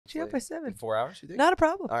Get you up by 7. In 4 hours, you think? Not a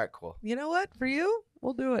problem. All right, cool. You know what? For you,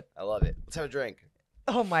 we'll do it. I love it. Let's have a drink.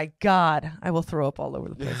 Oh my God. I will throw up all over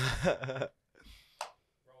the place.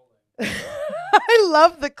 I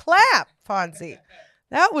love the clap, Fonzie.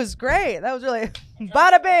 That was great. That was really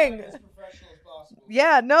bada bing.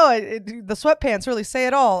 Yeah, no, the sweatpants really say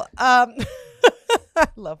it all. I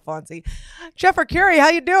love Fonzie. Jeff Arcuri, how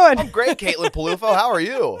you doing? I'm great, Caitlin Peluffo. How are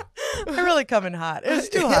you? I'm really coming hot. It was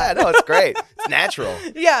too hot. Yeah, no, it's great. It's natural.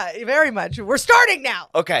 Yeah, very much. We're starting now.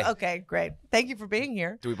 Okay. Okay, great. Thank you for being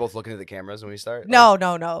here. Do we both look into the cameras when we start?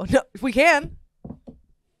 No. We can.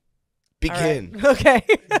 Begin. Right.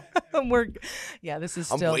 Okay. This is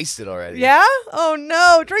still. I'm wasted already. Yeah? Oh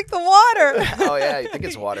no, drink the water. Oh yeah, you think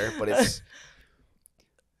it's water, but it's.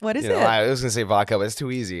 What is it? I was gonna say vodka, but it's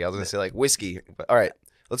too easy. I was gonna say like whiskey. But, all right,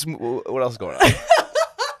 what else is going on?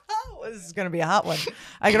 This is gonna be a hot one.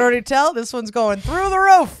 I can already tell this one's going through the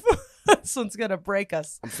roof. This one's gonna break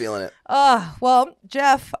us. I'm feeling it. Well,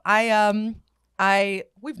 Jeff,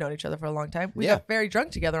 we've known each other for a long time. We got very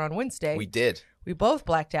drunk together on Wednesday. We did. We both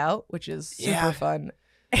blacked out, which is super fun.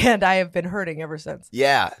 And I have been hurting ever since.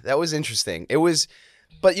 Yeah, that was interesting. It was,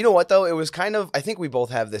 but you know what though? It was kind of, I think we both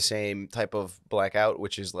have the same type of blackout,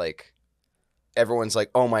 which is like, everyone's like,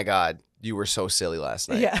 oh my God, you were so silly last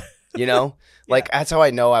night. Yeah. You know? Like, that's how I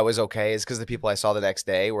know I was okay, is because the people I saw the next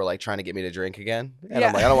day were like trying to get me to drink again. And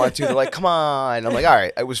I'm like, I don't want to. They're like, come on. I'm like, all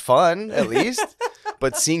right, it was fun at least.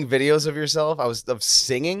 But seeing videos of yourself, of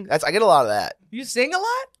singing, I get a lot of that. You sing a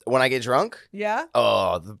lot? When I get drunk? Yeah.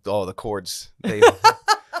 Oh, the chords.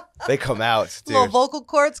 They come out, dude. Little vocal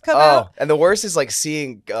cords come out. And the worst is like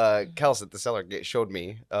seeing Kels at the cellar showed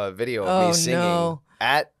me a video of me singing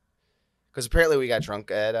at, because apparently we got drunk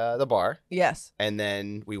at the bar. Yes. And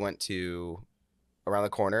then we went to around the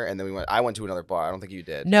corner, and then I went to another bar. I don't think you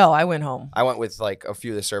did. No, I went home. I went with like a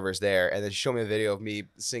few of the servers there, and then she showed me a video of me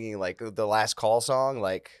singing like the Last Call song,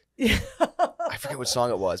 like I forget what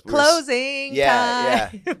song it was. Closing time.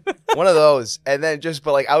 Yeah. One of those. And then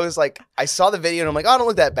I saw the video and I'm like, oh, I don't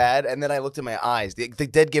look that bad. And then I looked at my eyes. The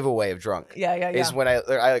dead giveaway of drunk. Yeah. Is when I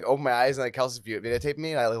like opened my eyes and like Kelsey videotaped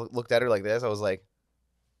me and I looked at her like this. I was like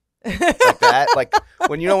that. Like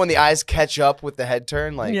when when the eyes catch up with the head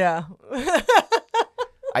turn. Like yeah.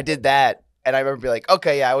 I did that. And I remember being like,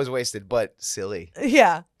 okay, yeah, I was wasted, but silly.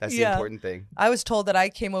 Yeah. That's the important thing. I was told that I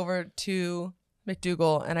came over to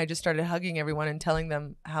McDougal and I just started hugging everyone and telling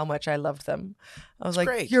them how much I loved them. I was like,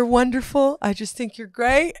 great. You're wonderful. I just think you're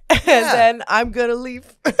great. And then I'm going to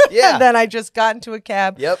leave. Yeah. And then I just got into a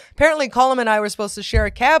cab. Yep. Apparently Colm and I were supposed to share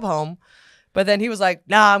a cab home, but then he was like,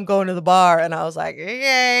 nah, I'm going to the bar. And I was like,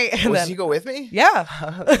 yay. And Did you go with me? Yeah.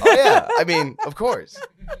 Oh, yeah. I mean, of course.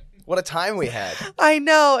 What a time we had. I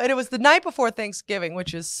know. And it was the night before Thanksgiving,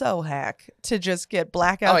 which is so hack to just get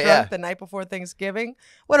blackout drunk the night before Thanksgiving.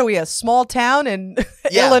 What are we, a small town in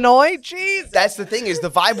Illinois? Jeez. That's the thing is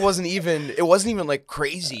the vibe wasn't even like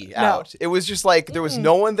crazy out. It was just like there was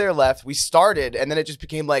no one there left. We started and then it just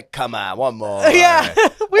became like, come on, one more. Yeah.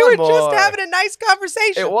 We were just having a nice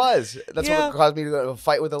conversation. It was. That's what caused me to go to a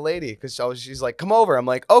fight with a lady because she's like, come over. I'm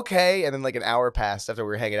like, okay. And then like an hour passed after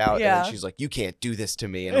we were hanging out. Yeah. And then she's like, you can't do this to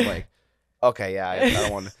me. And I'm like, okay, yeah, I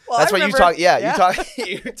don't want to. Well, that's what you talk. Yeah,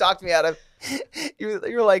 you talked me out of. You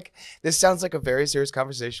were like, this sounds like a very serious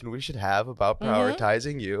conversation we should have about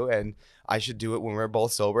prioritizing you, and I should do it when we're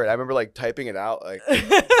both sober. And I remember like typing it out, like, is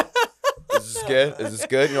this good? Is this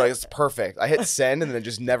good? And you're like, it's perfect. I hit send and then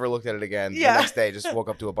just never looked at it again. Yeah. The next day, just woke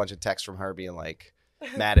up to a bunch of texts from her being like,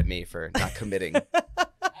 mad at me for not committing.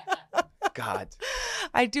 God.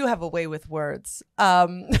 I do have a way with words.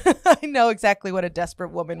 I know exactly what a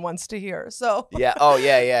desperate woman wants to hear. So yeah. Oh,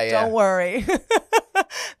 yeah. Don't worry.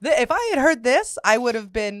 If I had heard this, I would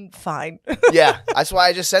have been fine. Yeah. That's why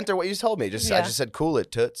I just sent her what you told me. I just said, cool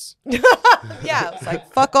it, toots. Yeah. It's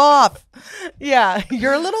like, fuck off. Yeah.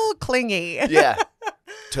 You're a little clingy. Yeah.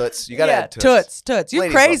 Toots. You got to add toots. Toots. You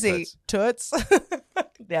crazy. Toots.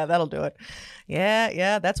 Yeah, that'll do it.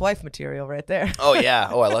 Yeah. That's wife material right there. Oh, yeah.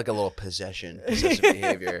 Oh, I like a little possessive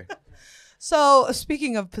behavior. So,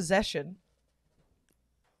 speaking of possession,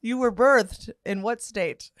 you were birthed in what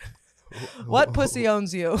state? What pussy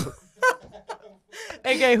owns you?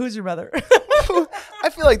 AKA, who's your mother? I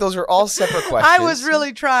feel like those are all separate questions. I was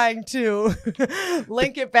really trying to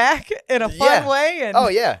link it back in a fun way. And oh,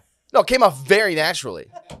 yeah. No, it came off very naturally.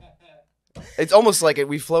 It's almost like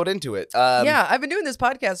we flowed into it. Yeah, I've been doing this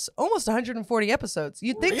podcast almost 140 episodes.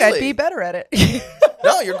 You'd think I'd be better at it.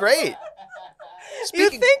 No, you're great.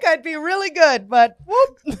 You'd think I'd be really good, but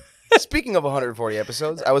whoop. Speaking of 140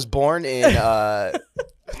 episodes, I was born on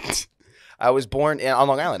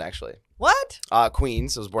Long Island, actually. What?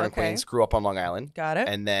 Queens. I was born in Okay. Queens. Grew up on Long Island. Got it.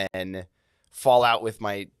 And then fall out with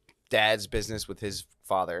my dad's business with his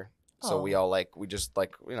father. So Oh. we all we just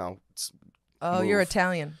Oh, you're move.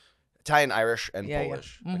 Italian. Italian, Irish, and Yeah, yeah.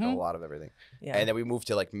 Polish. Like a Mhm. lot of everything. Yeah. And then we moved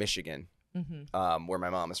to Michigan, where my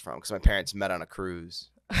mom is from, because my parents met on a cruise.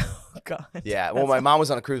 Oh, God. Yeah. Well, my mom was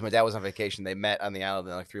on a cruise. My dad was on vacation. They met on the island,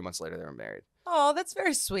 and 3 months later, they were married. Oh, that's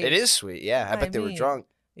very sweet. It is sweet. Yeah. I bet they were mean, drunk.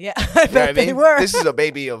 Yeah, I You know bet what I they mean? were. This is a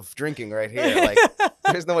baby of drinking right here.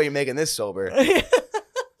 There's no way you're making this sober.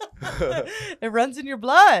 It runs in your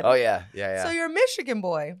blood. Oh, yeah. Yeah, yeah. So you're a Michigan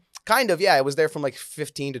boy. Kind of, yeah. I was there from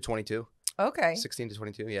 15 to 22. Okay. 16 to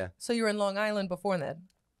 22, yeah. So you were in Long Island before that.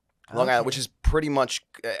 Long Okay. Island, which is pretty much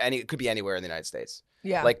it could be anywhere in the United States.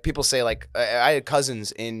 Yeah. People say I had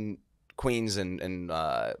cousins in Queens and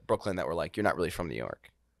Brooklyn that were you're not really from New York.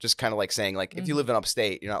 Just kind of saying if you live in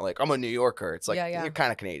upstate, you're not I'm a New Yorker. It's Yeah, yeah. you're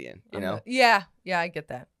kind of Canadian, you know? Yeah, I get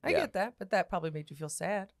that. I Yeah. get that. But that probably made you feel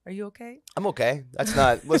sad. Are you okay? I'm okay. That's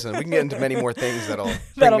not. Listen, we can get into many more things that'll bring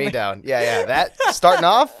That'll me make- down. Yeah, yeah. That starting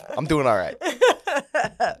off, I'm doing all right.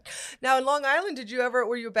 Now in Long Island,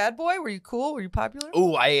 were you a bad boy? Were you cool? Were you popular?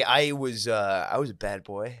 Ooh, I was a bad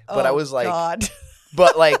boy, but I was God.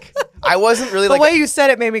 but I wasn't really The way you said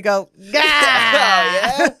it made me go, Oh,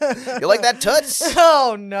 yeah? You like that toots?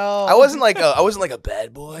 Oh no. I wasn't a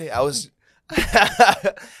bad boy. I was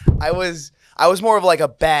I was more of a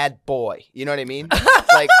bad boy. You know what I mean?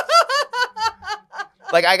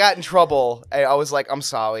 I got in trouble. I was I'm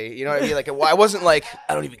sorry. You know what I mean? I wasn't I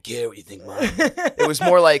don't even care what you think, Mom. It was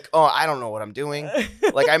more oh, I don't know what I'm doing. I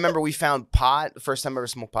remember we found pot. The first time I ever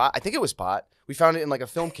smoked pot. I think it was pot. We found it in a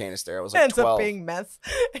film canister. I was Ends 12. up being mess.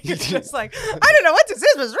 You're just I don't know what this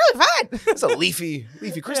is, but it's really fun. It's a leafy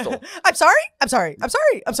crystal. I'm sorry.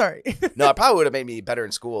 No, it probably would have made me better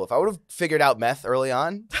in school. If I would have figured out meth early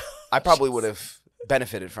on, I probably would have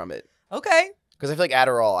benefited from it. Okay. Because I feel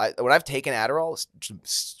Adderall, when I've taken Adderall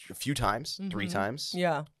a few times, 3 times,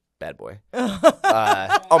 Yeah. bad boy,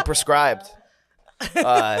 unprescribed,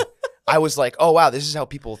 I was oh, wow, this is how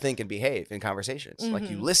people think and behave in conversations.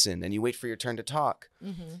 You listen and you wait for your turn to talk.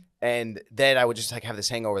 And then I would just have this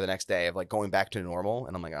hangover the next day of going back to normal.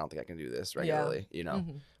 And I'm I don't think I can do this regularly, you know?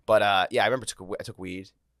 But yeah, I remember I took weed.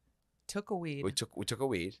 Took a weed. We took a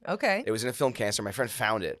weed. Okay. It was in a film canister. My friend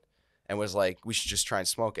found it and was we should just try and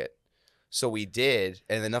smoke it. So we did,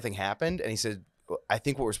 and then nothing happened. And he said, I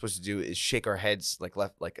think what we're supposed to do is shake our heads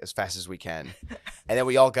as fast as we can. And then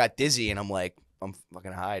we all got dizzy, and I'm I'm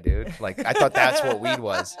fucking high, dude. I thought that's what weed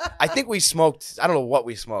was. I think we smoked, I don't know what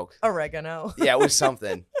we smoked. Oregano. Yeah, it was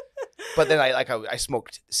something. But then I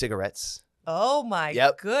smoked cigarettes. Oh my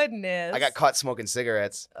goodness. I got caught smoking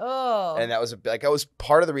cigarettes. Oh. And that was that was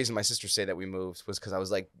part of the reason my sister said that we moved was because I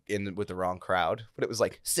was in with the wrong crowd. But it was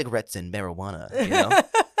cigarettes and marijuana, you know?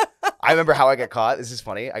 I remember how I got caught. This is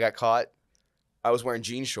funny. I got caught. I was wearing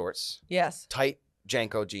jean shorts. Yes. Tight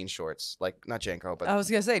Janko jean shorts. Not Janko, but I was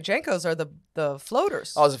gonna say Jankos are the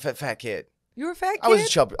floaters. I was a fat kid. You were a fat kid? I was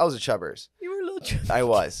a chubbers. You were a little chubby. I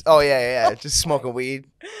was. Oh yeah. Just smoking weed.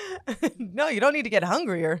 No, you don't need to get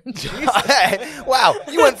hungrier. Wow,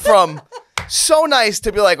 you went from so nice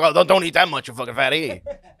to be well, don't eat that much, you fucking fatty.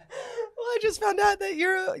 Well, I just found out that you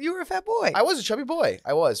were a fat boy. I was a chubby boy.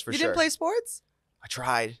 I was, for you sure. didn't play sports? I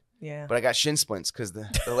tried. Yeah. But I got shin splints because the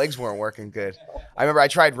legs weren't working good. I remember I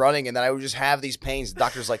tried running, and then I would just have these pains. The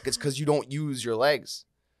doctor's it's because you don't use your legs.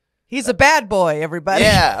 He's a bad boy, everybody.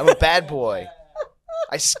 Yeah, I'm a bad boy.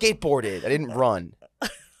 I skateboarded. I didn't run.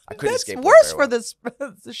 I couldn't That's skateboard worse very for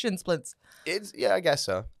well. the shin splints. Yeah, I guess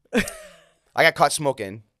so. I got caught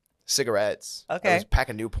smoking cigarettes. Okay. I was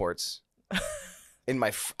packing Newports.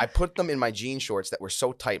 I put them in my jean shorts that were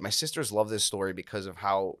so tight. My sisters love this story because of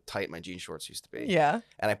how tight my jean shorts used to be. Yeah.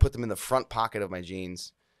 And I put them in the front pocket of my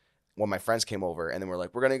jeans when my friends came over, and then we're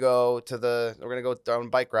we're gonna go on a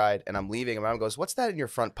bike ride, and I'm leaving, and my mom goes, "What's that in your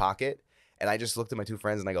front pocket?" And I just looked at my 2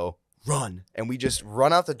 friends and I go, "Run!" And we just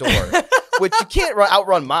run out the door, which you can't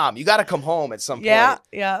outrun mom. You got to come home at some point. Yeah.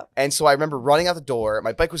 And so I remember running out the door.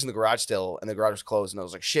 My bike was in the garage still, and the garage was closed, and I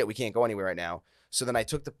was shit, we can't go anywhere right now. So then I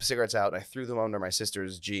took the cigarettes out and I threw them under my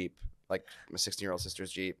sister's Jeep, my 16-year-old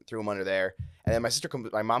sister's Jeep, threw them under there. And then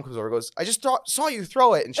my mom comes over and goes, "I just saw you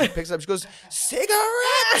throw it." And she picks it up. She goes,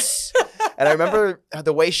 "Cigarettes!" And I remember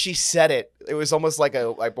the way she said it. It was almost like I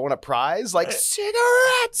won a prize,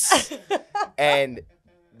 cigarettes. And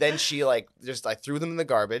then she I threw them in the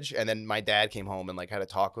garbage. And then my dad came home and had a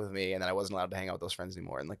talk with me. And then I wasn't allowed to hang out with those friends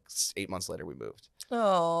anymore. And 8 months later, we moved.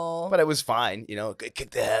 Oh. But it was fine,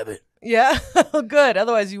 kick the habit. Yeah. Good.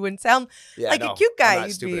 Otherwise, you wouldn't sound a cute guy. I'm not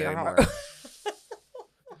You'd stupid be anymore.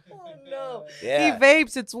 Oh no. Yeah. He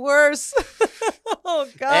vapes. It's worse. Oh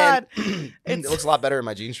God. And it looks a lot better in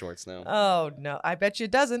my jean shorts now. Oh no, I bet you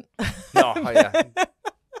it doesn't. No, oh, yeah.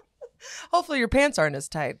 Hopefully your pants aren't as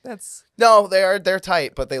tight. No, they're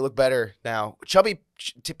tight, but they look better now. Chubby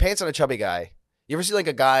pants on a chubby guy. You ever see like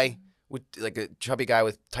a guy with like a chubby guy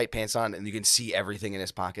with tight pants on, and you can see everything in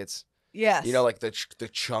his pockets? Yes. You know, like the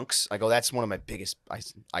chunks. I go. That's one of my biggest.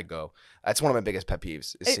 That's one of my biggest pet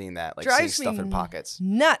peeves is seeing that, like seeing stuff in pockets.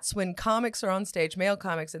 Nuts when comics are on stage, male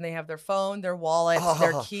comics, and they have their phone, their wallets,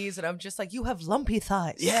 their keys, and I'm just like, you have lumpy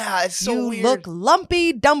thighs. Yeah, it's so weird. You look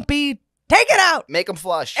lumpy, dumpy. Take it out. Make them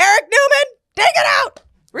flush. Eric Newman, take it out.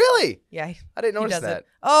 Really? Yeah. I didn't notice that.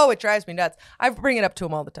 Oh, it drives me nuts. I bring it up to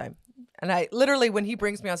him all the time. And I literally, when he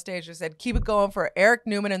brings me on stage, I said, keep it going for Eric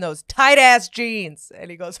Newman and those tight-ass jeans. And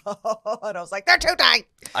he goes, oh, and I was like, they're too tight.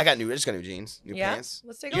 I just got new jeans, new pants.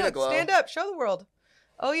 Let's take a look. Stand up. Show the world.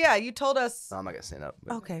 Oh, yeah, you told us. No, I'm not going to stand up.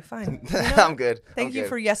 Okay, fine. I'm good. Thank you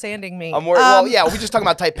for yes-anding me. I'm worried. Well, yeah, we're just talking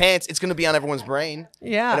about tight pants. It's going to be on everyone's brain.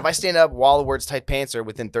 Yeah. And if I stand up while the words tight pants are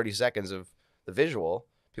within 30 seconds of the visual,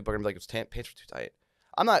 people are going to be like, his pants are too tight.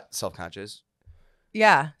 I'm not self-conscious.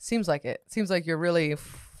 Yeah, seems like it. Seems like you're really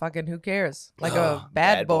fucking who cares? Like a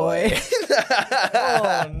bad boy.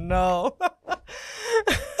 Oh, no.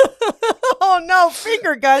 Oh, no,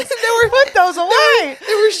 finger guns. Put those away.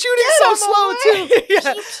 They were shooting so slow, too. Yeah.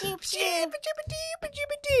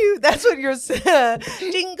 That's what you're saying.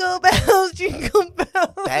 Jingle bells, jingle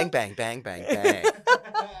bells. Bang, bang, bang, bang, bang.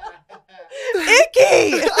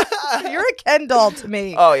 Icky. You're a Ken doll to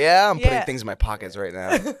me. Oh, yeah? I'm putting things in my pockets right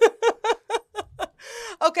now.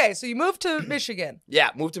 Okay, so you moved to Michigan. Yeah,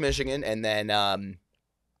 moved to Michigan and then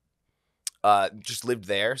just lived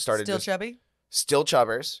there. Still chubby? Still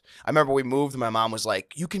chubbers. I remember we moved and my mom was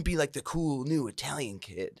like, you can be like the cool new Italian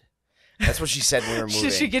kid. That's what she said when we were moving.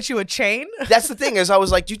 Did she get you a chain? That's the thing is I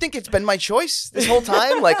was like, do you think it's been my choice this whole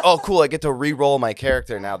time? Like, oh, cool, I get to re-roll my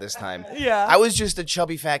character now this time. Yeah. I was just a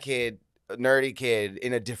chubby fat kid, a nerdy kid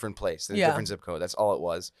in a different place, in a different zip code. That's all it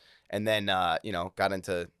was. And then, got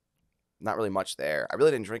into not really much there. I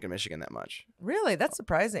really didn't drink in Michigan that much. Really? That's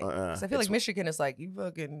surprising. Because I feel like Michigan is like, you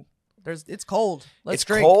fucking... it's cold. Let's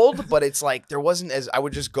drink. It's cold, but it's like there wasn't as I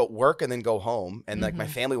would just go work and then go home, and like my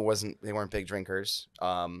family they weren't big drinkers,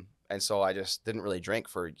 and so I just didn't really drink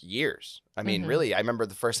for years. I mean, really, I remember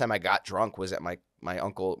the first time I got drunk was at my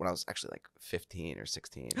uncle when I was actually like 15 or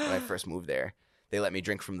 16 when I first moved there. They let me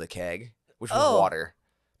drink from the keg, which was water,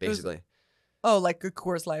 basically. Like a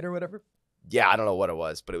Coors Light or whatever. Yeah, I don't know what it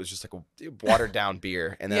was, but it was just like a watered down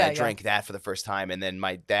beer. And then I drank that for the first time. And then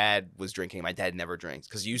my dad was drinking. My dad never drinks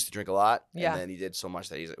because he used to drink a lot. Yeah. And then he did so much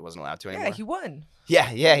that he wasn't allowed to anymore. Yeah, he won. Yeah,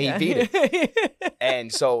 he beat it.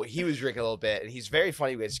 And so he was drinking a little bit. And he's very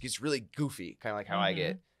funny. He gets really goofy, kind of like how I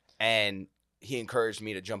get. And he encouraged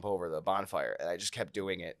me to jump over the bonfire. And I just kept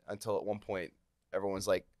doing it until at one point everyone's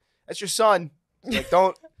like, that's your son. Like,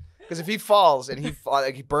 don't. Because if he falls and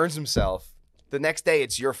he burns himself, the next day,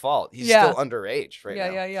 it's your fault. He's still underage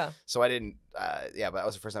now. Yeah. So I didn't, but that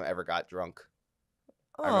was the first time I ever got drunk.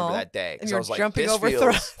 I remember that day. And you're I was like, jumping this over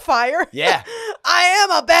feels... fire? Yeah. I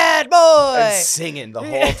am a bad boy. And singing the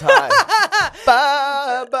whole time.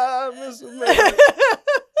 Bye, bye, Miss America.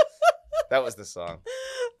 That was the song.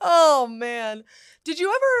 Oh, man. Did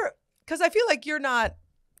you ever, because I feel like you're not,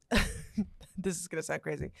 this is going to sound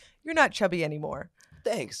crazy. You're not chubby anymore.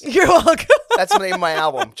 Thanks. You're welcome. That's the name of my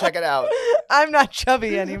album. Check it out. I'm not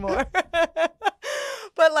chubby anymore.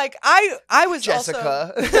 But like I was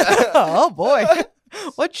Jessica. Also... Oh boy.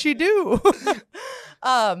 What'd she do?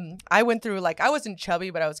 I went through I wasn't chubby,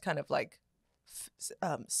 but I was kind of like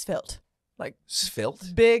svelte. Like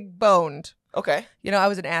svelte? Big boned. Okay. I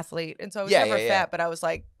was an athlete, and so I was never fat, but I was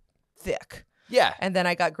like thick. Yeah. And then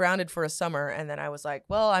I got grounded for a summer, and then I was like,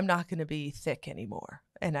 well, I'm not going to be thick anymore.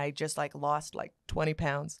 And I just lost 20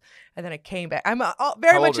 pounds. And then I came back. I'm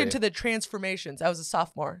very much into the transformations. I was a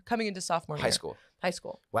sophomore, coming into sophomore year. High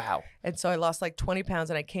school. Wow. And so I lost 20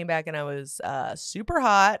 pounds, and I came back, and I was super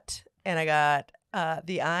hot, and I got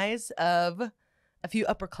the eyes of a few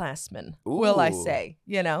upperclassmen, will I say,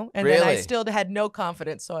 And really? Then I still had no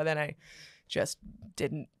confidence, so then I just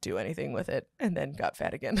didn't do anything with it and then got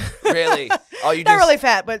fat again. Really? Oh, you not really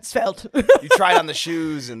fat, but svelte. You tried on the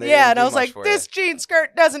shoes and they and I was like, this jean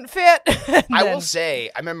skirt doesn't fit. I will say,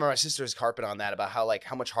 I remember my sister's carpet on that about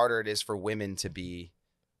how much harder it is for women to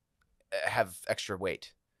have extra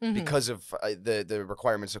weight because of the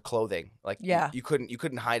requirements of clothing. You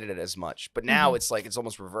couldn't hide it as much. But now it's it's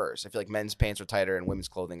almost reverse. I feel like men's pants are tighter and women's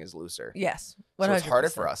clothing is looser. Yes. 100%. So it's harder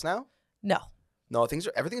for us now? No. No,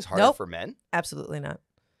 everything's harder for men? Absolutely not.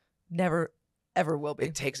 Never ever will be.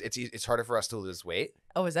 It's harder for us to lose weight.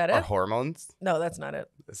 Oh, is that Our it? hormones. No, that's not it.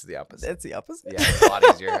 This is the opposite. It's the opposite. Yeah, it's a lot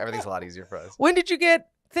easier. Everything's a lot easier for us. When did you get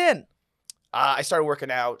thin? I started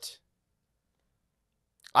working out.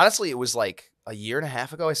 Honestly, it was like a year and a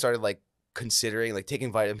half ago. I started like considering like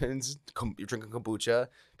taking vitamins, drinking kombucha.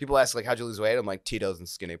 People ask like, how'd you lose weight? I'm like, Tito's and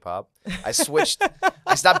Skinny Pop. I switched.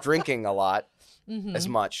 I stopped drinking a lot as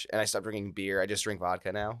much, and I stopped drinking beer. I just drink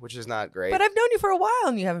vodka now, which is not great. But I've known you for a while,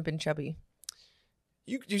 and you haven't been chubby.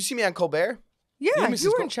 You see me on Colbert? Yeah,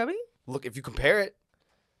 you weren't chubby. Look, if you compare it.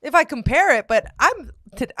 If I compare it, but I'm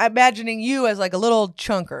imagining you as like a little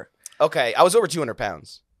chunker. Okay, I was over 200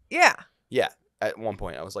 pounds. Yeah. Yeah, at one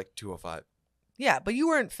point I was like 205. Yeah, but you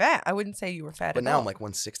weren't fat. I wouldn't say you were fat But at now all. I'm like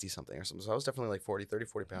 160 something or something. So I was definitely like 40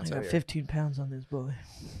 pounds I got heavier. 15 pounds on this boy.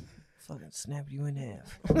 Fucking snap you in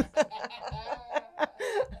half.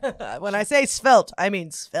 When I say svelte, I mean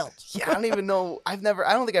svelte. Yeah, I don't even know. I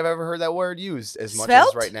don't think I've ever heard that word used as much Svelte?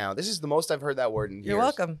 as right now. This is the most I've heard that word in years. You're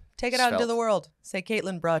welcome. Take it out into Svelte. the world. Say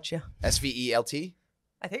Caitlin brought you. SVELT?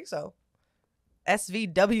 I think so.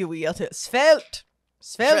 SVWELT. Svelte.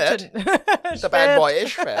 Svelte. It's a bad boy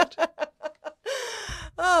ish fat.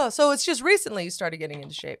 Oh, so it's just recently you started getting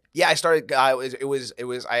into shape. Yeah, I started.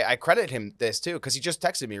 I credit him this too because he just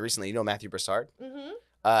texted me recently. You know Matthew Broussard?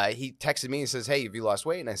 Mm-hmm. He texted me and says, "Hey, have you lost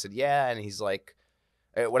weight?" And I said, "Yeah." And he's like,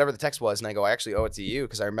 whatever the text was, and I go, "I actually owe it to you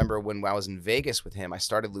because I remember when I was in Vegas with him, I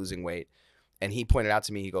started losing weight, and he pointed out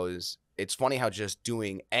to me, he goes, it's funny how just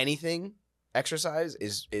doing anything exercise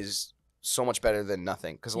is so much better than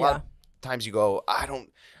nothing because a lot of times you go,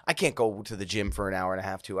 I can't go to the gym for an hour and a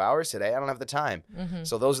half, 2 hours today. I don't have the time. Mm-hmm.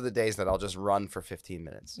 So those are the days that I'll just run for 15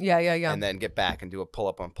 minutes. Yeah. And then get back and do a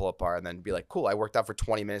pull-up on pull-up bar and then be like, cool, I worked out for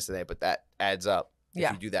 20 minutes today, but that adds up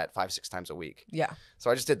if you do that 5-6 times a week. Yeah.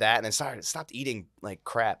 So I just did that and then stopped eating like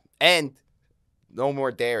crap. And no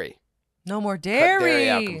more dairy. No more Cut dairy. dairy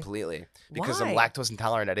out completely. Because I'm Why? lactose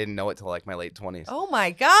intolerant. I didn't know it till like my late 20s. Oh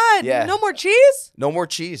my God. Yeah. No more cheese? No more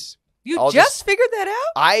cheese. You I'll just figured that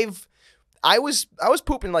out? I was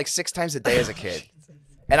pooping like 6 times a day as a kid.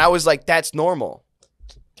 And I was like, that's normal.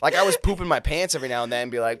 Like I was pooping my pants every now and then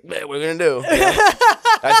and be like, what are we gonna do? You know?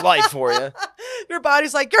 That's life for you. Your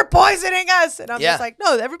body's like, you're poisoning us. And I'm Yeah. just like,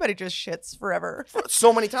 no, everybody just shits forever.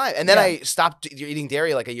 So many times. And then I stopped eating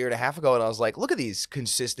dairy like a year and a half ago and I was like, look at these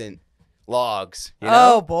consistent logs. You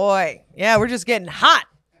know? Oh boy. Yeah, we're just getting hot.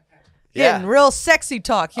 Getting real sexy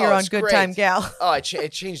talk here on it's Good great. Time Gal. Oh, it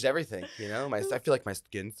changed everything. You know, I feel like my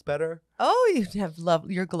skin's better. Oh, you have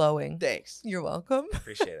love. You're glowing. Thanks. You're welcome.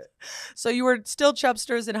 Appreciate it. So you were still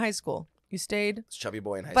chubsters in high school. You stayed. It's chubby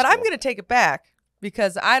boy in high But school. I'm going to take it back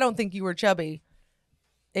because I don't think you were chubby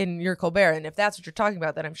in your Colbert. And if that's what you're talking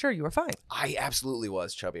about, then I'm sure you were fine. I absolutely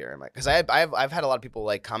was chubbier. Because I've had a lot of people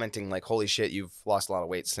like commenting like, holy shit, you've lost a lot of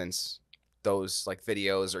weight since those like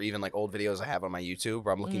videos or even like old videos I have on my YouTube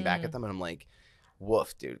where I'm looking back at them and I'm like,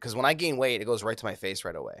 woof, dude. Because when I gain weight, it goes right to my face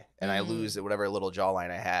right away. And I lose whatever little jawline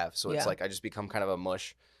I have. So it's like I just become kind of a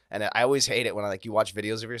mush. And I always hate it when you watch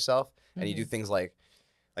videos of yourself and you do things like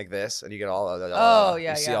this and you get all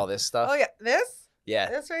you see all this stuff. Oh, yeah. This? Yeah.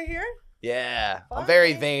 This right here? Yeah. Fine. I'm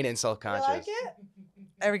very vain and You self-conscious. like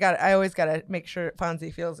it? I always got to make sure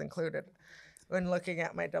Fonzie feels included when looking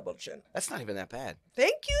at my double chin. That's not even that bad.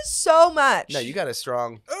 Thank you so much. No, you got a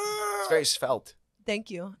strong, it's very svelte. Thank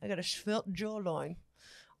you. I got a svelte jawline.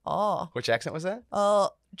 Oh. Which accent was that?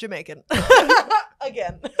 Jamaican.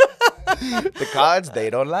 Again. The cards, they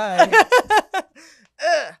don't lie.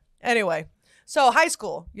 Anyway, so high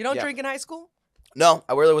school. You don't Yeah. drink in high school? No,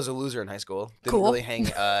 I really was a loser in high school. Didn't Cool. really hang,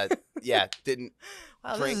 didn't.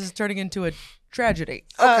 Wow, Drink. this is turning into a tragedy.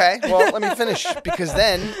 Okay, well, let me finish because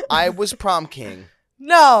then I was prom king.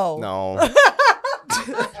 No. No.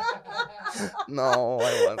 No,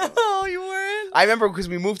 I wasn't. Oh, you weren't? I remember because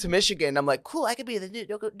we moved to Michigan. I'm like, cool, I could be the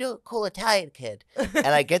new cool Italian kid. And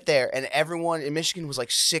I get there, and everyone in Michigan was like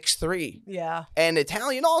 6'3", Yeah. and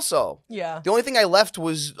Italian also. Yeah. The only thing I left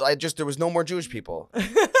was there was no more Jewish people.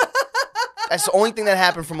 That's the only thing that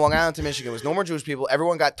happened from Long Island to Michigan was no more Jewish people.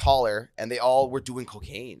 Everyone got taller, and they all were doing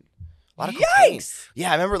cocaine. A lot of cocaine. Yikes. Yeah,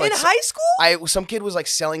 I remember like in high school? some kid was like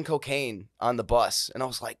selling cocaine on the bus, and I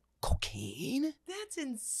was like, cocaine? That's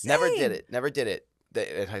insane. Never did it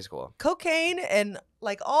at high school. Cocaine and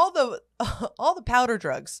like all the powder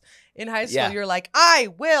drugs in high school. Yeah. You're like, I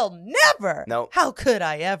will never. No. How could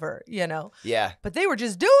I ever? You know. Yeah, But they were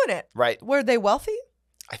just doing it. right. Were they wealthy?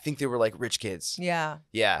 I think they were like rich kids. Yeah.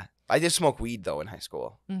 Yeah. I did smoke weed though in high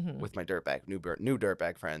school Mm-hmm. with my new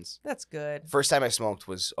dirtbag friends. That's good. First time I smoked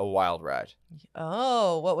was a wild ride.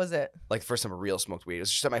 Oh, what was it? Like the first time I real smoked weed. It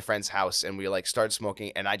was just at my friend's house and we like started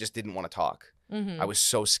smoking and I just didn't want to talk. I was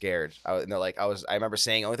so scared. And they're like, I remember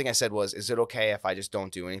saying, the only thing I said was, is it okay if I just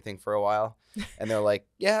don't do anything for a while? And they're like,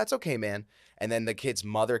 yeah, it's okay, man. And then the kid's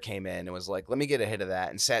mother came in and was like, let me get a hit of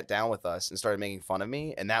that, and sat down with us and started making fun of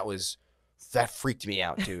me. And that freaked me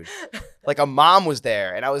out, dude. Like a mom was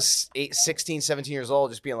there and I was 16, 17 years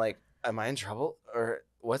old, just being like, am I in trouble? Or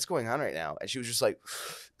what's going on right now? And she was just like,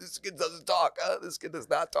 this kid doesn't talk. This kid does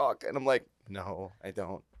not talk. And I'm like, no, I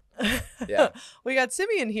don't. Yeah. We got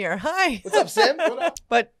Simeon here. Hi. What's up, Sim? What up?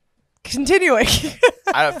 But continuing.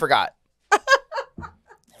 I forgot.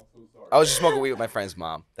 I was just smoking weed with my friend's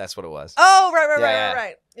mom. That's what it was. Oh,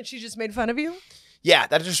 right. And she just made fun of you? Yeah,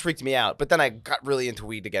 that just freaked me out. But then I got really into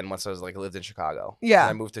weed again once I lived in Chicago. Yeah. And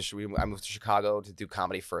I moved to Chicago to do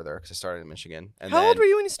comedy further because I started in Michigan. And How old were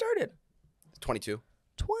you when you started? 22.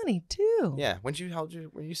 22. Yeah. When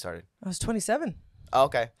you started? I was 27. Oh,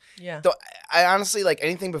 okay. Yeah. So I honestly, like,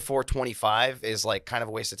 anything before 25 is like kind of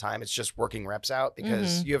a waste of time. It's just working reps out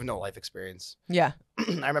because you have no life experience. Yeah. I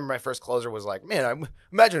remember my first closer was like, man,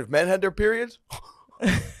 imagine if men had their periods.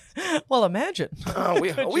 Well, imagine.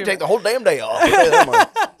 We take the whole damn day off.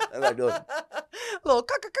 And I do it. Little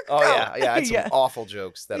Oh, yeah. Yeah. I had some awful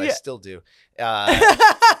jokes that I still do.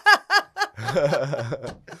 I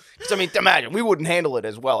mean, imagine, we wouldn't handle it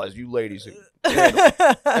as well as you ladies handle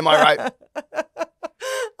it. Am I right?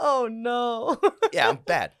 Oh, no. Yeah, I'm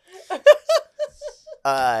bad.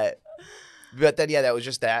 But then, yeah, that was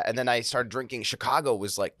just that. And then I started drinking. Chicago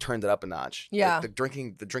was like turned it up a notch. Yeah. Like,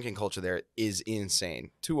 the drinking culture there is insane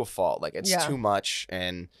to a fault. Like, it's too much.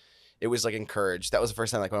 And it was like encouraged. That was the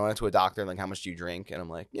first time, like, when I went to a doctor, like, how much do you drink? And I'm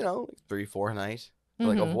like, 3, 4 a night. They're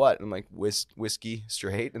like, of what? And I'm like, whiskey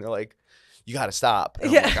straight. And they're like, you got to stop. And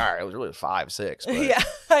I'm like, all right, it was really 5, 6. But Yeah,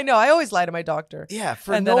 I know. I always lie to my doctor. yeah,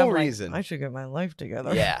 for And no then I'm reason. Like, I should get my life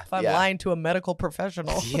together. Yeah, If I'm lying to a medical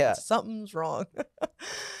professional, something's wrong.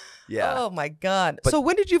 Yeah. Oh, my God. But- So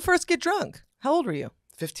when did you first get drunk? How old were you?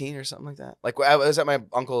 15 or something like that. Like, I was at my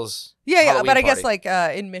uncle's Yeah, Halloween but I guess party.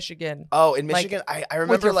 like in Michigan. Oh, in Michigan? I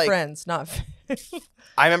remember with your like friends, not.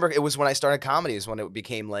 I remember it was when I started comedy is when it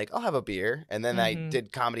became like, I'll have a beer. And then I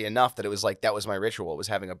did comedy enough that it was like, that was my ritual, was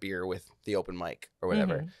having a beer with the open mic or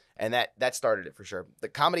whatever. And that started it for sure. The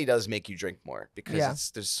comedy does make you drink more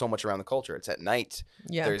because there's so much around the culture. It's at night.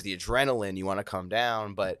 Yeah. There's the adrenaline. You want to come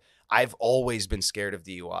down. But I've always been scared of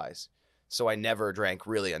DUIs. So I never drank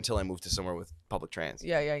really until I moved to somewhere with public trans.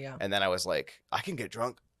 Yeah. And then I was like, I can get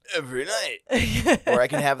drunk every night. Or I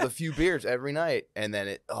can have the few beers every night. And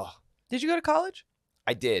then Did you go to college?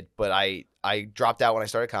 I did, but I dropped out when I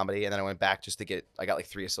started comedy, and then I went back just to I got like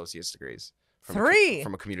 3 associate's degrees. From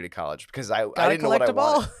a community college because I didn't know what I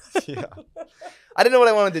wanted. Yeah. I didn't know what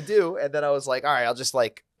I wanted to do, and then I was like, all right, I'll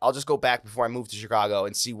just go back before I move to Chicago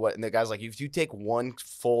and see what. And the guy's like, if you take 1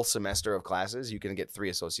 full semester of classes, you can get 3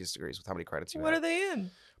 associate's degrees with how many credits you have. What are they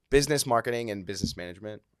in? Business, marketing, and business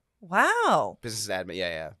management. Wow. Business admin.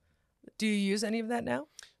 Yeah. Do you use any of that now?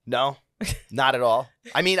 No, not at all.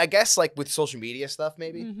 I mean, I guess like with social media stuff,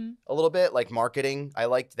 maybe a little bit, like marketing. I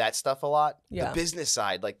liked that stuff a lot. Yeah. The business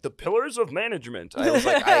side, like the pillars of management. I was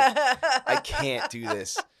like, I can't do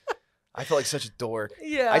this. I feel like such a dork.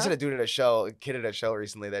 Yeah. I just had a dude at a kid at a show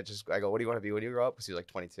recently that I go, what do you want to be when you grow up? Because he was like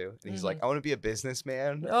 22. And he's like, I want to be a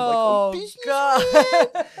businessman. Oh, like, God.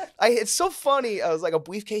 It's so funny. I was like, a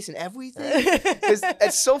briefcase and everything. Because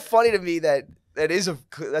it's so funny to me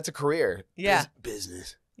that's a career. Yeah.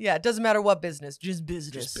 Business. Yeah, it doesn't matter what business, just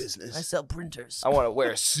business. Just business. I sell printers. I want to wear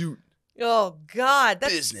a suit. Oh, God. That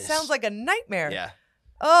Business. sounds like a nightmare. Yeah.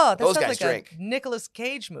 Oh, that Those sounds guys like drink. a Nicolas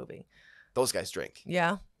Cage movie. Those guys drink.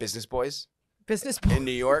 Yeah. Business boys Business in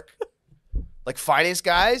New York. Like finance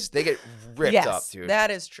guys, they get ripped up, dude. That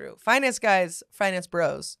is true. Finance guys, finance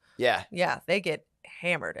bros. Yeah. Yeah, they get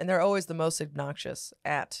hammered. And they're always the most obnoxious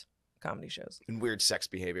at comedy shows. And weird sex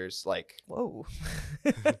behaviors. Like, whoa.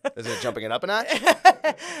 Is it jumping it up a notch?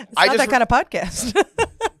 It's not that kind of podcast.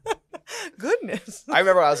 Goodness. I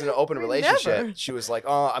remember I was in an open relationship. Never. She was like,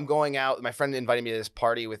 oh, I'm going out. My friend invited me to this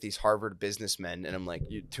party with these Harvard businessmen. And I'm like,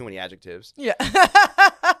 too many adjectives. Yeah.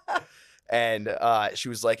 And she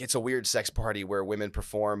was like, it's a weird sex party where women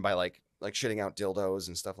perform by like shitting out dildos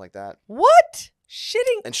and stuff like that. What?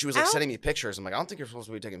 Shitting And she was like out? sending me pictures. I'm like, I don't think you're supposed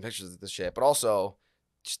to be taking pictures of this shit. But also,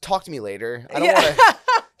 just talk to me later. I don't want to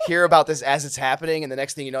hear about this as it's happening. And the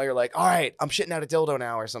next thing you know, you're like, all right, I'm shitting out a dildo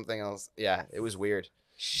now or something else. Yeah, it was weird.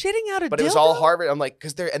 Shitting out a dildo? But it was all Harvard. I'm like,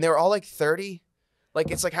 they were all like 30.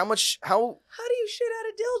 Like, it's like, how do you shit out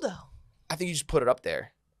a dildo? I think you just put it up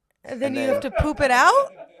there. And then you have to poop it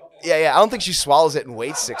out? Yeah. I don't think she swallows it and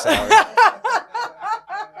waits 6 hours.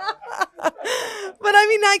 But I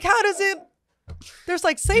mean, like, how does it? There's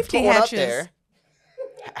like safety Put one hatches. up there.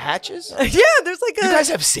 hatches? Yeah, there's like You guys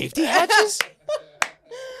have safety hatches?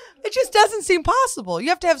 It just doesn't seem possible. You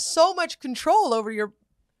have to have so much control over your.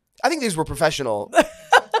 I think these were professional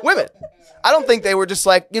women. I don't think they were just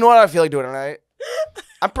like, you know what, I feel like doing tonight.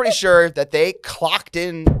 I'm pretty sure that they clocked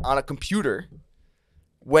in on a computer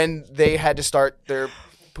when they had to start their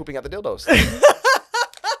pooping out the dildos.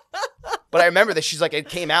 But I remember that she's like, it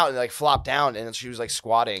came out and like flopped down and she was like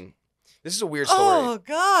squatting. This is a weird story. Oh,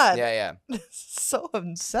 God. Yeah. So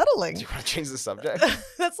unsettling. Do you want to change the subject?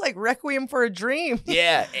 That's like Requiem for a Dream.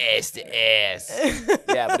 Yeah, ass to ass.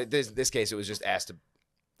 Yeah, but in this case, it was just ass to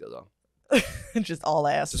dildo. Just all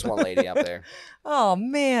ass. Just one lady out there. Oh,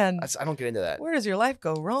 man. I don't get into that. Where does your life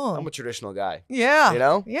go wrong? I'm a traditional guy. Yeah. You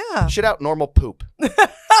know? Yeah. Shit out normal poop.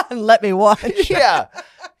 Let me watch. Yeah.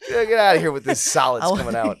 Get out of here with this solids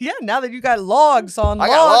coming out. Yeah, now that you got logs on I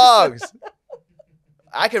got logs.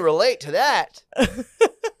 I can relate to that.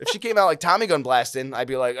 If she came out like Tommy gun blasting, I'd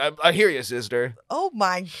be like, I hear you, sister. Oh,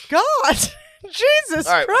 my God. Jesus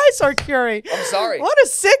All right. Christ, Arcuri. I'm sorry. What a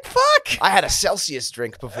sick fuck. I had a Celsius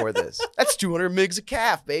drink before this. That's 200 mgs of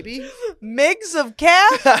calf, baby. Migs of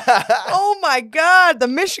calf? Oh, my God. The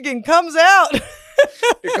Michigan comes out.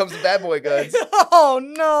 Here comes the bad boy guns. Oh,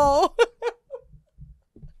 no.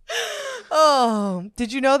 Oh,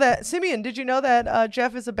 did you know that, Simeon, did you know that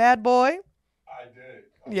Jeff is a bad boy? I did.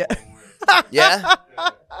 Yeah. Yeah?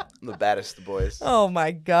 I'm the baddest of the boys. Oh,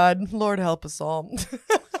 my God. Lord help us all.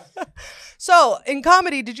 So, in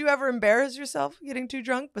comedy, did you ever embarrass yourself getting too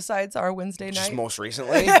drunk besides our Wednesday night? Just most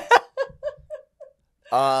recently?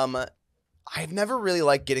 I've never really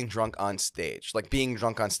liked getting drunk on stage. Like being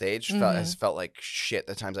drunk on stage has felt like shit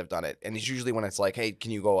the times I've done it. And it's usually when it's like, hey,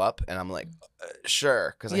 can you go up? And I'm like,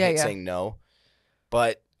 sure. Because I hate saying no.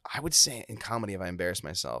 But I would say in comedy, have I embarrassed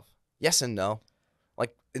myself? Yes and no.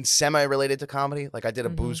 Like in semi-related to comedy, like I did a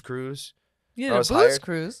booze cruise. You did a booze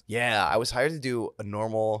cruise? Yeah, I was hired to do a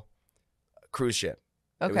normal cruise ship.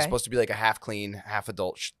 Okay. It was supposed to be like a half clean, half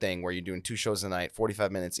adult thing where you're doing 2 shows a night,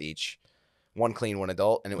 45 minutes each. 1 clean, 1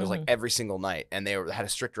 adult, and it was like every single night. And they had a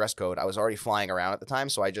strict dress code. I was already flying around at the time,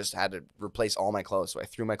 so I just had to replace all my clothes. So I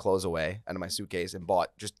threw my clothes away out of my suitcase and bought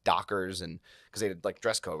just Dockers, and because they had like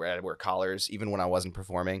dress code, right? I had to wear collars even when I wasn't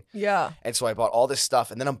performing. Yeah. And so I bought all this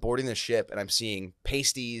stuff, and then I'm boarding the ship, and I'm seeing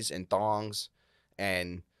pasties and thongs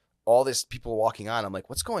and all this people walking on. I'm like,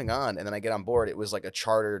 what's going on? And then I get on board. It was like a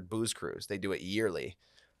chartered booze cruise. They do it yearly.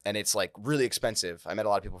 And it's like really expensive. I met a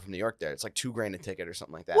lot of people from New York there. It's like $2,000 a ticket or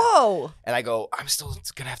something like that. Whoa. And I go, I'm still going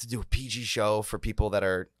to have to do a PG show for people that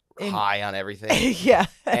are high on everything. Yeah.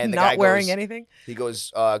 And the not guy wearing goes, anything. He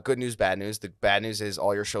goes, good news, bad news. The bad news is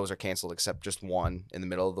all your shows are canceled except just one in the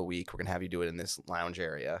middle of the week. We're going to have you do it in this lounge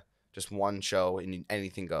area. Just one show and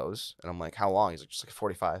anything goes. And I'm like, how long? He's like, just like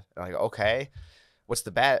 45. And I go, okay. What's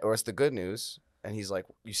the good news? And he's like,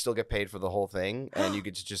 you still get paid for the whole thing, and you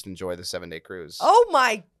get to just enjoy the 7-day cruise. Oh,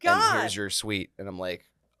 my God. And here's your suite. And I'm like,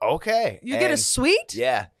 okay. You get a suite?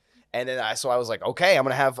 Yeah. And then I was like, okay, I'm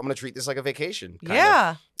gonna treat this like a vacation.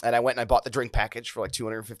 Yeah. And I went and I bought the drink package for like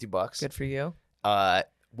 $250. Good for you.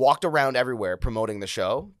 Walked around everywhere promoting the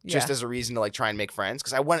show just as a reason to like try and make friends.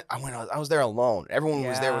 Because I was there alone. Everyone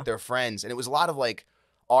was there with their friends, and it was a lot of like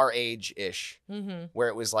our age ish, where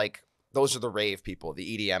it was like, those are the rave people,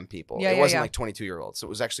 the EDM people. It wasn't like 22-year-olds. So it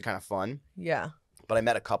was actually kind of fun. Yeah. But I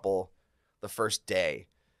met a couple the first day.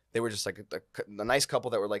 They were just like a nice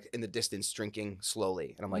couple that were like in the distance drinking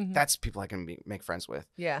slowly. And I'm like, that's people I can make friends with.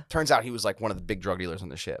 Yeah. Turns out he was like one of the big drug dealers on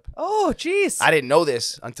the ship. Oh, jeez. I didn't know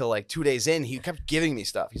this until like 2 days in. He kept giving me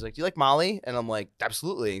stuff. He's like, do you like Molly? And I'm like,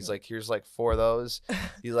 absolutely. He's like, here's like 4 of those.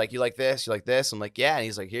 He's like, you like this? You like this? I'm like, yeah. And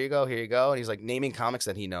he's like, here you go. Here you go. And he's like naming comics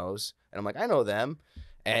that he knows. And I'm like, I know them.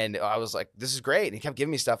 And I was like, this is great. And he kept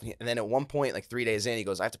giving me stuff. And then at one point, like 3 days in, he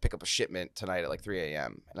goes, I have to pick up a shipment tonight at like 3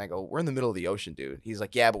 a.m. And I go, we're in the middle of the ocean, dude. He's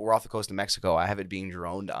like, yeah, but we're off the coast of Mexico. I have it being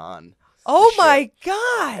droned on. Oh, my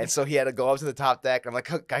God. And so he had to go up to the top deck. I'm like,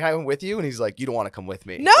 can I come with you? And he's like, you don't want to come with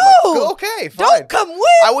me. No. I'm like, okay, fine. Don't come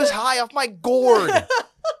with. I was high off my gourd.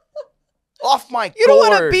 Off my gourd. You don't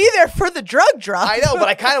want to be there for the drug drop. I know, but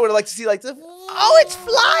I kind of would have liked to see like the. Oh, it's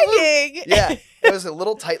flying. Yeah. It was a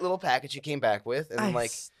little tight little package he came back with. And then, like,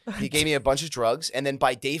 he gave me a bunch of drugs. And then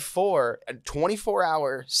by day 4, a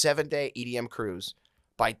 24-hour, 7-day EDM cruise,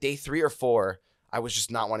 by day 3 or 4, I was just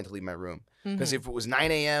not wanting to leave my room. Because if it was 9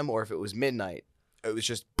 a.m. or if it was midnight, it was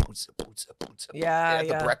just boots, at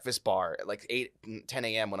the breakfast bar at like 10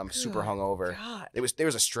 a.m. when I'm super hungover. God. There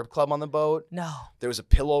was a strip club on the boat. No. There was a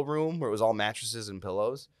pillow room where it was all mattresses and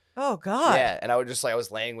pillows. Oh, God. Yeah, and I would just like, I was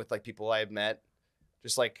laying with like people I had met.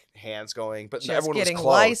 Just like hands going, but Just everyone was getting clothed.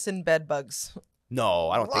 lice and bed bugs. No,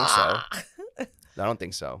 I don't think so. I don't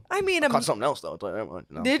think so. I mean, I caught something else though.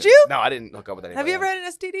 No, did you? No, I didn't hook up with anybody. Have you ever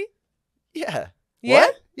else. had an STD? Yeah. Yeah?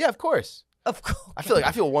 What? Yeah, of course. Of course.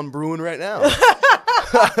 I feel one brewing right now.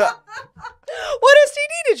 What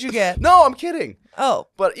STD did you get? No, I'm kidding. Oh.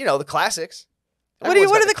 But you know the classics. What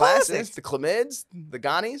are the classics? The chlamyds, the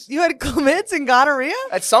ganies. You had chlamyds and gonorrhea?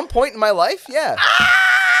 At some point in my life, yeah.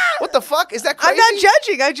 What the fuck? Is that crazy? I'm not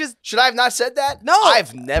judging. I just... Should I have not said that? No.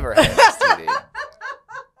 I've never had an STD.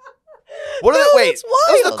 What are the... Wait, that's wild.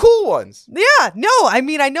 those are the cool ones. Yeah. No, I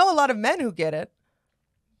mean, I know a lot of men who get it.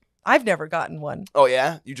 I've never gotten one. Oh,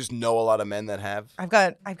 yeah? You just know a lot of men that have? I've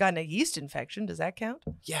gotten a yeast infection. Does that count?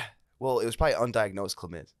 Yeah. Well, it was probably undiagnosed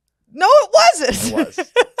chlamydia. No, it wasn't. It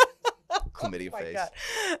was. Chlamydia Oh my face. God.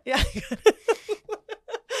 Yeah.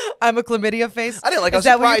 I'm a chlamydia face. I didn't like. I was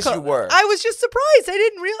Is that what surprised you were. I was just surprised. I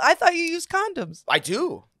didn't realize. I thought you used condoms. I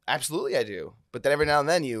do. Absolutely, I do. But then every now and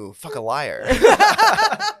then you fuck a liar.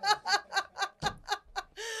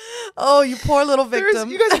 Oh, you poor little victim.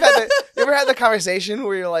 You guys have you ever had the conversation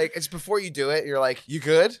where you're like, it's before you do it, you're like, you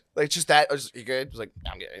good? Like just that, or just, you good? It's like,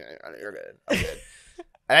 I'm good. You're good. I'm good.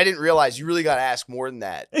 And I didn't realize you really got to ask more than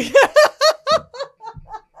that.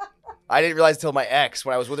 I didn't realize until my ex,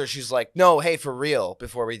 when I was with her, she's like, no, hey, for real,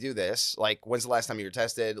 before we do this, like, when's the last time you were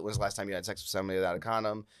tested? When's the last time you had sex with somebody without a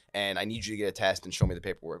condom? And I need you to get a test and show me the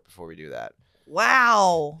paperwork before we do that.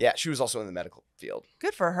 Wow. Yeah, she was also in the medical field.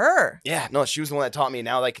 Good for her. Yeah, no, she was the one that taught me.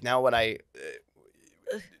 Now when I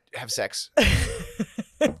have sex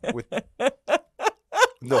with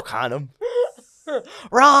no condom.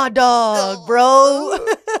 Raw dog, bro.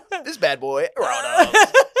 This bad boy, raw dogs.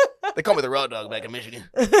 They call me the raw dog back in Michigan.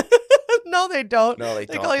 No, they don't. No, they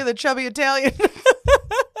They don't. call you the chubby Italian.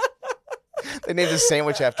 They named a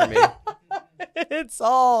sandwich after me. It's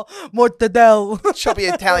all mortadelle. Chubby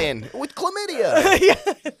Italian with chlamydia.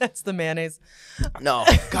 Yeah, that's the mayonnaise. No,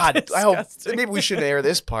 God, I hope Disgusting. maybe we shouldn't air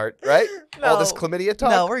this part, right? No. All this chlamydia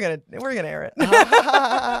talk. No, we're gonna air it.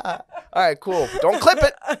 All right, cool. Don't clip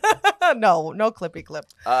it. No clippy clip.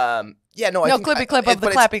 Yeah, no, I No think clippy clip of the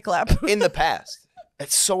but it's clappy clap. in the past.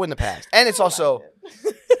 It's so in the past, and it's also.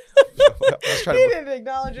 I was trying He to. didn't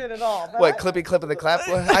acknowledge it at all. What clippy clip of the clap? I'm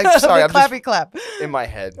sorry, The I'm just clappy clap. in my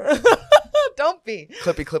head. Don't be.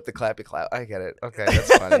 Clippy clip the clappy clap. I get it. Okay,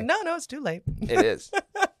 that's funny. No, it's too late. It is.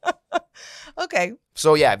 Okay.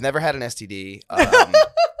 So yeah, I've never had an STD.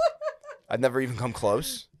 I've never even come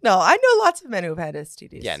close. No, I know lots of men who've had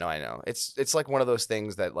STDs. Yeah, no, I know. It's like one of those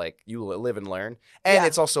things that like you live and learn, and Yeah.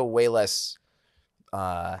 it's also way less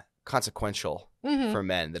consequential Mhm. for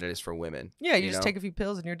men than it is for women. Yeah, you just know? take a few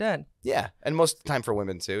pills and you're done. Yeah, and most of the time for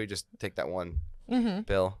women too, you just take that one Mm-hmm.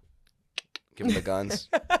 pill, give them the guns,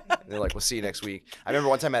 and they're like, "We'll see you next week." I remember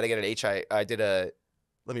one time I had to get an HI.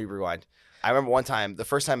 Let me rewind. I remember one time, the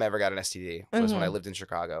first time I ever got an STD was when I lived in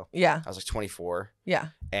Chicago. Yeah. I was like 24, Yeah.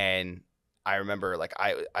 and I remember like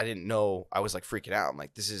I didn't know. I was like freaking out. I'm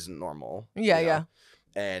like, this isn't normal. Yeah, you know? yeah.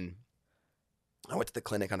 And I went to the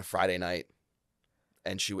clinic on a Friday night,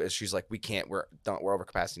 and she's like, we're over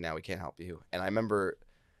capacity now. We can't help you. And I remember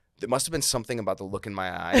there must have been something about the look in my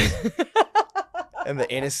eyes and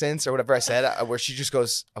the innocence or whatever I said, where she just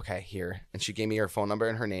goes, okay, here. And she gave me her phone number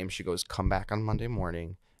and her name. She goes, come back on Monday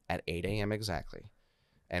morning at 8 a.m. exactly,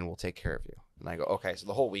 and we'll take care of you. And I go, okay. So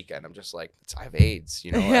the whole weekend, I'm just like, I have AIDS,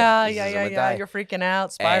 you know? Yeah. I'm gonna Yeah. die. You're freaking out,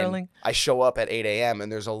 And spiraling. I show up at 8 a.m.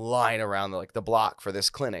 and there's a line around the block for this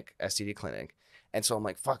clinic, STD clinic. And so I'm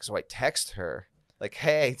like, fuck. So I text her like,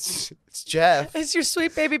 hey, it's Jeff. It's your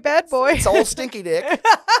sweet baby bad boy. It's old stinky dick.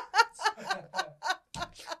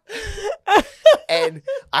 And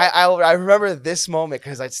I remember this moment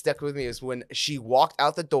because it stuck with me is when she walked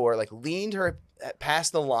out the door, like leaned her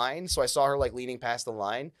past the line. So I saw her like leaning past the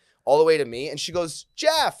line all the way to me. And she goes,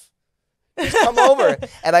 Jeff, just come over.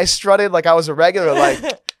 And I strutted like I was a regular, like,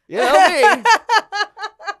 you know me.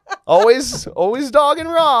 Always dog and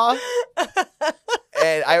raw.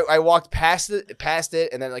 And I walked past it,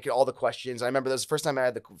 and then like all the questions. I remember that was the first time I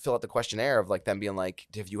had to fill out the questionnaire of like them being like,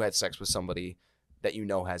 "Have you had sex with somebody that you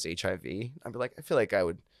know has HIV?" I'd be like, I feel like I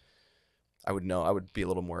would know. I would be a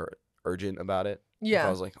little more urgent about it. Yeah. If I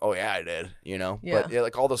was like, "Oh yeah, I did," you know. Yeah. But yeah,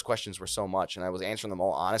 like all those questions were so much, and I was answering them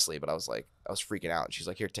all honestly. But I was freaking out. And she's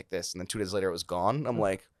like, "Here, take this," and then 2 days later it was gone. I'm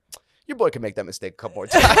like, your boy can make that mistake a couple more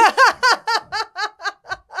times.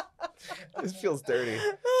 This feels dirty.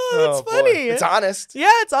 Oh, it's boy. funny. It's honest. Yeah,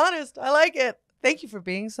 it's honest. I like it. Thank you for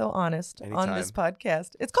being so honest on this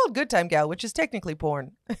podcast. It's called Good Time Gal, which is technically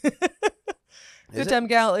porn. Good Time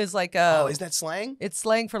Gal is like a... Oh, is that slang? It's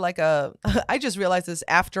slang for like a... I just realized this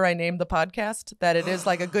after I named the podcast, that it is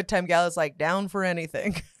like a Good Time Gal is like down for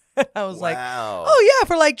anything. I was like, Wow. oh yeah,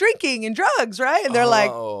 for like drinking and drugs, right? And they're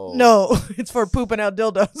like, Oh. no, it's for pooping out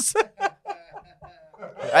dildos.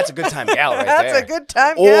 That's a good time gal right That's there. a good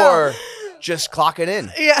time gal. Or just clocking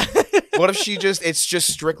in. Yeah. What if it's just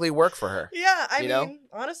strictly work for her? Yeah, I You mean, know?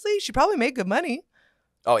 honestly, she probably made good money.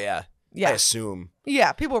 Oh, yeah. Yeah. I assume.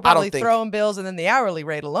 Yeah, people were I don't probably think- throwing bills, and then the hourly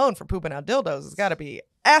rate alone for pooping out dildos has got to be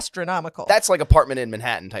astronomical. That's like apartment in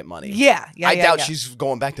Manhattan type money. yeah. I doubt yeah. she's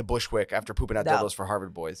going back to Bushwick after pooping out No. dildos for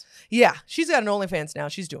Harvard boys. Yeah, she's got an OnlyFans now.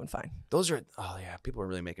 She's doing fine. Those are, oh yeah, people are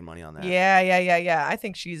really making money on that. Yeah. I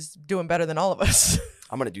think she's doing better than all of us,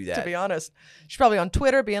 I'm going to do to that. be honest. She's probably on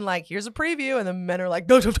Twitter being like, here's a preview, and the men are like,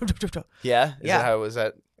 no. Yeah? Yeah. That how, is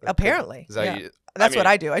that? Apparently. Is that Yeah. you? That's what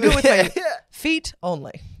I do. I do it with my feet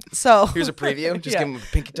only. So Here's a preview. Just Yeah. give him a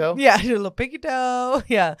pinky toe. Yeah, a little pinky toe.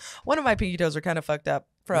 Yeah. One of my pinky toes are kind of fucked up.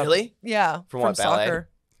 From, Really? Yeah. From what, ballet? soccer.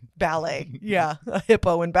 Ballet. Yeah. A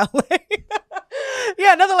hippo in ballet.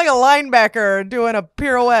 Yeah, nothing like a linebacker doing a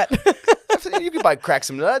pirouette. You could buy crack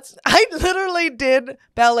some nuts. I literally did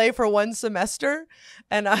ballet for one semester,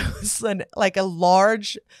 and I was like a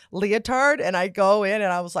large leotard, and I go in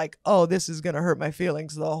and I was like, oh, this is going to hurt my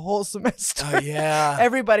feelings the whole semester. Oh, yeah.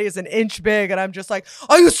 Everybody is an inch big, and I'm just like,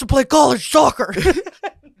 I used to play college soccer.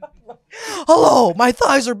 Hello, my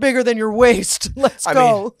thighs are bigger than your waist. Let's I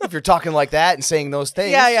go. mean, if you're talking like that and saying those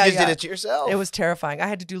things, Yeah, you just yeah. did it to yourself. It was terrifying. I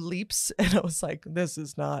had to do leaps, and I was like, this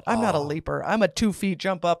is not, I'm not a leaper. I'm a 2 feet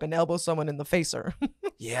jump up and elbow someone in the facer.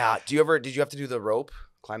 Yeah. Did you have to do the rope?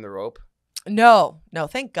 Climb the rope? No,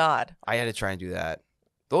 thank God. I had to try and do that.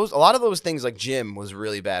 A lot of those things like gym was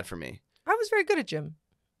really bad for me. I was very good at gym.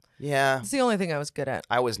 Yeah. It's the only thing I was good at.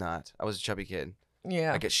 I was not. I was a chubby kid.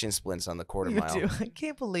 Yeah. I get shin splints on the quarter You mile. do. I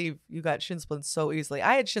can't believe you got shin splints so easily.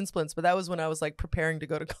 I had shin splints, but that was when I was like preparing to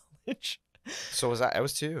go to college So was I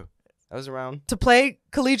was too. I was around. to play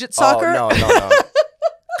collegiate soccer. Oh, no.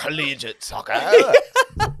 Collegiate soccer.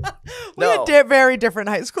 We had very different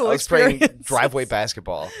high school I was playing experiences. driveway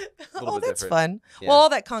basketball. A little Oh, bit that's different. fun. Yeah. Well, all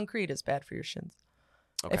that concrete is bad for your shins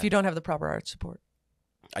Okay. if you don't have the proper arch support.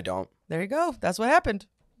 I don't. There you go. That's what happened.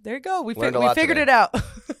 There you go. We Learned a we lot figured today. it out.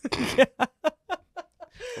 Yeah.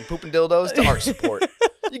 From pooping dildos to arch support.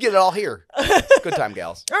 You get it all here. Good time,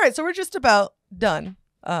 gals. All right, so we're just about done.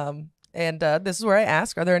 And this is where I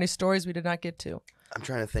ask: are there any stories we did not get to? I'm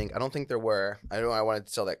trying to think. I don't think there were. I know I wanted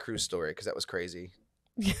to tell that cruise story because that was crazy.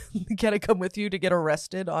 Can I come with you to get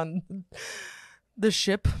arrested on the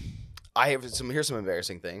ship? Here's some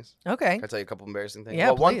embarrassing things. Okay. Can I tell you a couple embarrassing things? Yeah,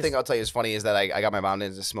 well, one please. thing I'll tell you is funny is that I got my mom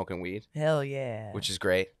into smoking weed, Hell yeah. which is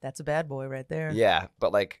great. That's a bad boy right there. Yeah,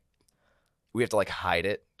 but like we have to like hide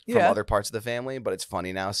it from Yeah. other parts of the family. But it's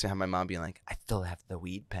funny now seeing my mom being like, "I still have the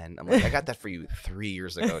weed pen." I'm like, "I got that for you 3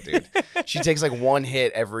 years ago, dude." She takes like one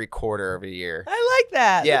hit every quarter of a year. I like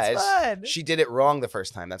that. Yeah, it's fun. she did it wrong the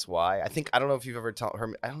first time. That's why. I don't know if you've ever told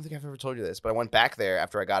her. I don't think I've ever told you this, but I went back there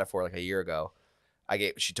after I got it for like a year ago.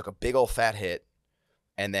 She took a big old fat hit,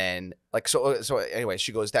 and then like so anyway,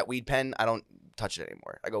 she goes, "That weed pen, I don't touch it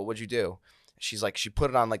anymore." I go, "What'd you do?" She's like, she put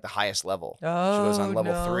it on like the highest level. She goes on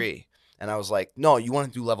level no. 3. And I was like, "No, you want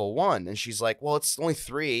to do level 1?" And she's like, "Well, it's only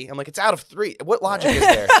 3." I'm like, "It's out of 3. What logic is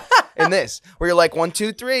there in this? Where you're like 1,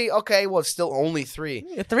 2, 3. Okay, well, it's still only 3.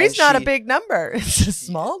 Yeah, Three's And not a she- big number. It's a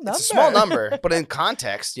small number. It's a small number, but in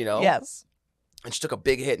context, you know. Yes. And she took a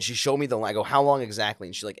big hit, and she showed me I go, "How long exactly?"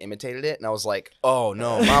 And she like imitated it, and I was like, "Oh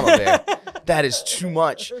no, Mama Bear, that is too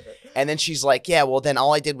much." And then she's like, "Yeah, well, then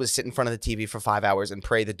all I did was sit in front of the TV for 5 hours and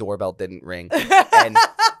pray the doorbell didn't ring." And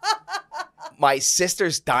my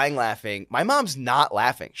sister's dying laughing. My mom's not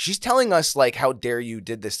laughing. She's telling us like, "How dare you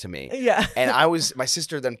did this to me?" Yeah. And my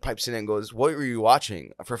sister then pipes in and goes, "What were you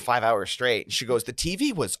watching for 5 hours straight?" And she goes, "The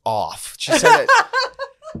TV was off." She said it.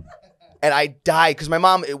 And I died because my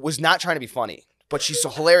mom was not trying to be funny, but she's so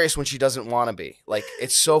hilarious when she doesn't want to be. Like,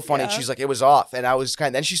 it's so funny. Yeah. She's like, "It was off." And I was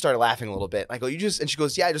then she started laughing a little bit. I go, and she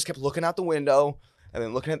goes, "Yeah, I just kept looking out the window and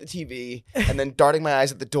then looking at the TV and then darting my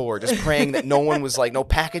eyes at the door, just praying that no one was like, no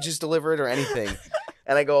packages delivered or anything."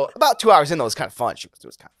 And I go, about 2 hours in, though, it was kind of fun. She goes, "It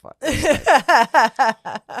was kind of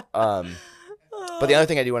fun." But the other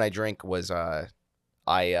thing I do when I drink was I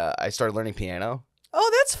started learning piano.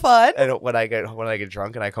 Oh, that's fun. And when I get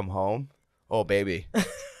drunk and I come home, oh baby.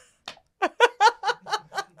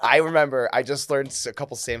 I remember I just learned a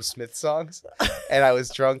couple Sam Smith songs, and I was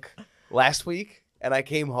drunk last week, and I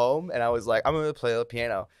came home and I was like, "I'm gonna play the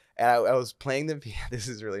piano," and I was playing the piano. This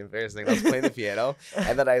is really embarrassing. I was playing the piano,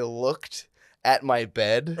 and then I looked at my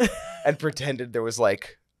bed and pretended there was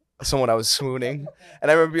like someone I was swooning, and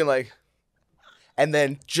I remember being like, and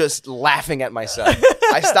then just laughing at myself.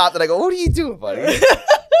 I stopped and I go, "What are you doing, buddy? What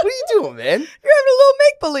are you doing, man?" You're having a little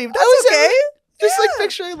make believe. That's okay. Just like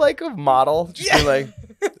picturing like a model. Just be like,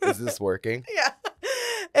 is this working? Yeah.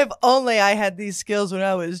 If only I had these skills when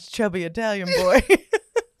I was chubby Italian boy.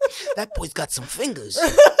 That boy's got some fingers.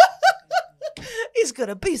 He's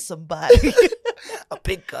gonna be somebody. a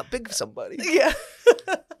big somebody. Yeah.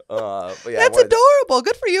 But yeah, That's adorable.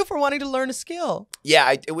 Good for you for wanting to learn a skill.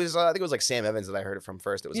 Yeah, it was. I think it was like Sam Evans that I heard it from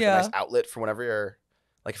first. It was like Yeah. a nice outlet for whenever you're,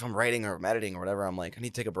 like, if I'm writing or I'm editing or whatever. I'm like, I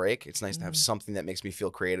need to take a break. It's nice to have something that makes me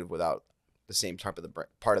feel creative without the same type of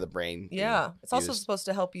part of the brain. Yeah. It's also used. supposed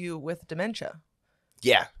to help you with dementia.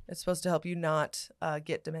 Yeah, It's supposed to help you not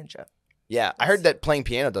get dementia. yeah. I heard that playing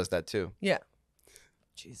piano does that too. Yeah.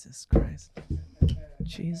 Jesus Christ.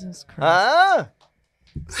 Jesus Christ. Ah.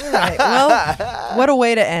 All right. Well, what a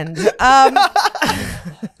way to end.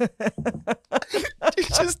 You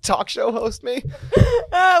just talk show host me.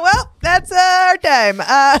 Well, that's our time.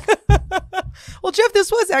 Well, Jeff,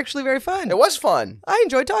 this was actually very fun. It was fun. I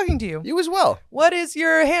enjoyed talking to you. You as well. What is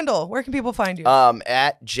your handle? Where can people find you?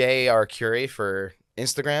 At Arcuri for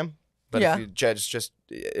Instagram. But Yeah. if you just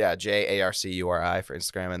JARCURI for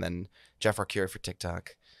Instagram, and then Jeff Arcuri for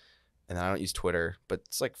TikTok. And then I don't use Twitter, but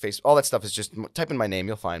it's like Facebook. All that stuff is just type in my name.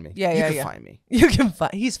 You'll find me. Yeah, you yeah, can yeah. find me. You can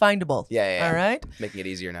find. He's findable. Yeah. All right. Making it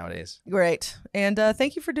easier nowadays. Great. And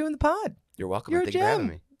thank you for doing the pod. You're welcome. You're and a thank you for having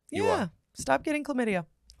gem. me. You Yeah. are. Stop getting chlamydia.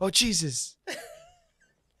 Oh, Jesus.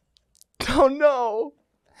 Oh, no.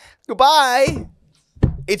 Goodbye.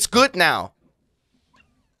 It's good now.